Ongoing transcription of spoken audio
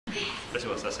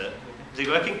That's it. Is it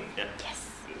working? Yeah. Yes.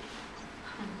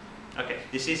 Okay,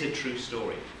 this is a true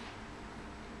story.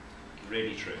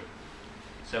 Really true.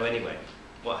 So anyway,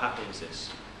 what happened was this.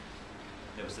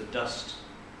 There was the dust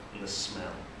and the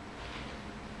smell.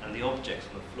 And the objects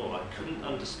on the floor, I couldn't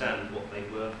understand what they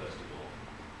were first of all.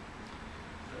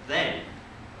 But then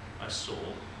I saw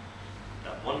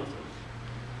that one of them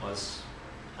was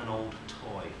an old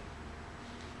toy.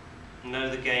 You know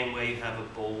the game where you have a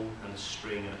ball and a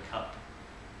string and a cup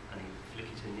and you flick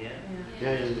it in the air?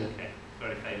 Yeah. Okay,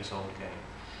 very famous old game.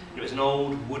 It was an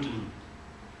old wooden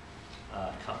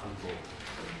cup and ball.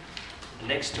 And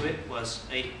next to it was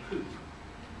a hoop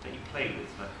that you played with,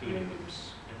 like hula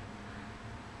hoops,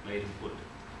 made of wood,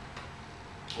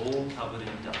 all covered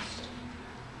in dust.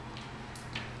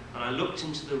 And I looked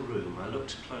into the room, I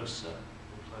looked closer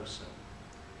and closer,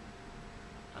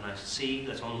 and I see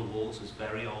that on the walls was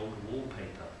very old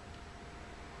wallpaper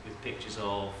with pictures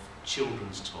of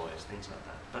children's toys, things like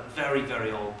that. But very,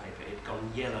 very old paper. It had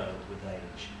gone yellow with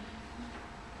age.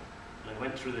 And I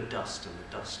went through the dust, and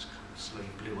the dust kind of slowly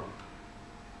blew up.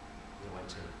 And I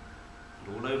went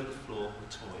in. And all over the floor were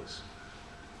toys.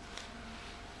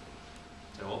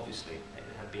 So obviously,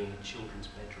 it had been a children's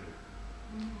bedroom,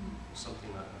 or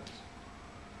something like that.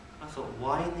 I thought,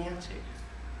 why in the attic?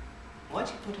 Why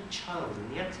did you put a child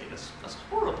in the attic? That's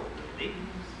horrible, really.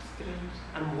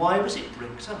 And why was it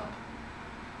bricked up?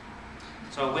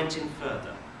 So I went in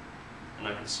further, and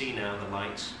I can see now the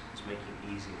light is making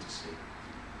it easier to see.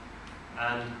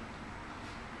 And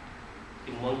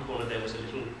in one corner there was a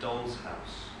little doll's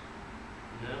house.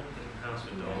 You know, a little house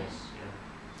for dolls, yeah,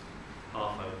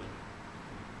 half open.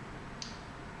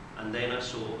 And then I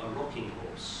saw a rocking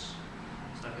horse.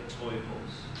 It's like a toy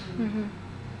horse. Mm-hmm.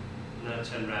 And then I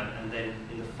turned around, and then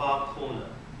in the far corner,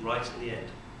 right at the end,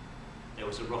 there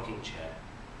was a rocking chair.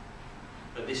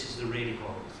 But this is the really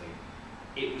horrible thing.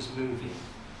 It was moving.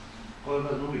 What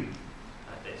was moving?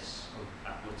 Like this,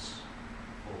 backwards,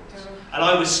 forwards. And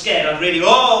I was scared. I really,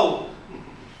 oh!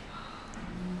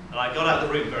 And I got out of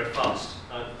the room very fast.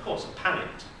 And of course, I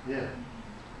panicked. Yeah.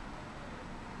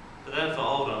 But then I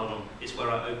thought, hold on. It's where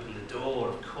I opened the door,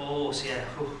 of course, yeah.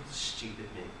 Oh, stupid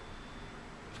me.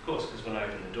 Of course, because when I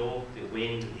opened the door, the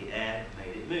wind and the air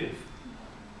made it move.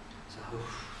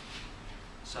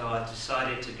 So I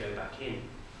decided to go back in.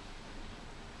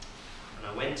 And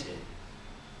I went in,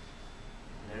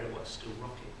 and there it was, still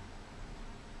rocking.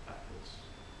 Backwards,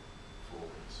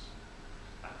 forwards,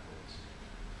 backwards,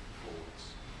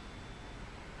 forwards.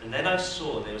 And then I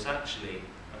saw there was actually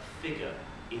a figure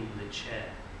in the chair.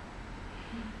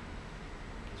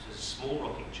 This was a small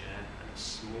rocking chair and a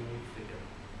small figure.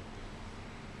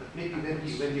 But maybe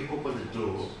when you open the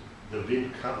door, the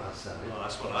wind comes outside. Well,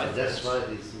 that's what I thought. That's why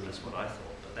it's... That's what I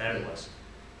thought, but there it was.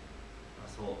 I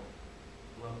thought,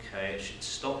 okay, it should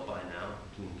stop by now,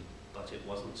 but it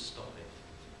wasn't stopping.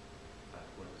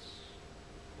 Backwards,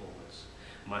 forwards.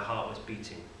 My heart was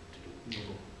beating,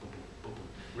 bubble, bubble, bubble,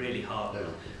 really hard.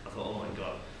 I thought, oh my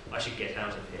God, I should get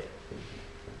out of here.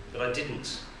 But I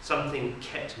didn't. Something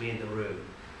kept me in the room.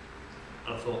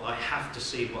 And I thought, I have to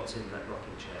see what's in that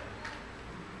rocking chair.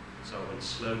 So I went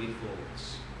slowly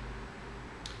forwards.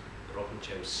 The rocking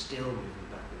chair was still moving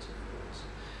backwards and forwards.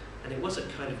 And it was a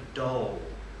kind of doll,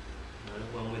 you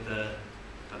know, one with a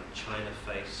kind of china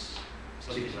face,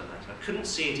 something like that. I couldn't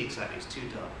see it exactly, it's too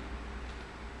dark.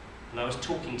 And I was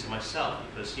talking to myself,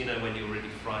 because, you know, when you're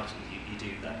really frightened, you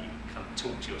do that. You kind of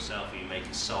talk to yourself, or you make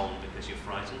a song because you're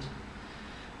frightened.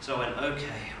 So I went,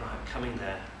 okay, right, I'm coming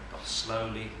there. Got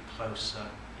slowly closer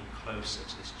and closer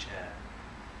to this chair.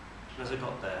 And as I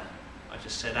got there, I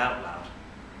just said out loud,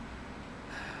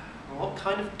 what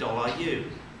kind of doll are you?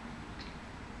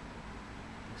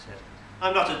 He said,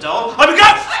 I'm not a doll, I'm a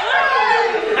ghost!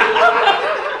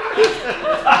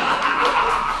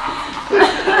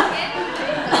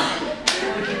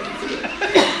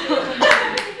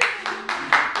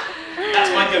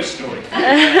 That's my ghost story.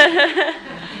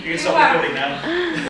 You can stop recording now.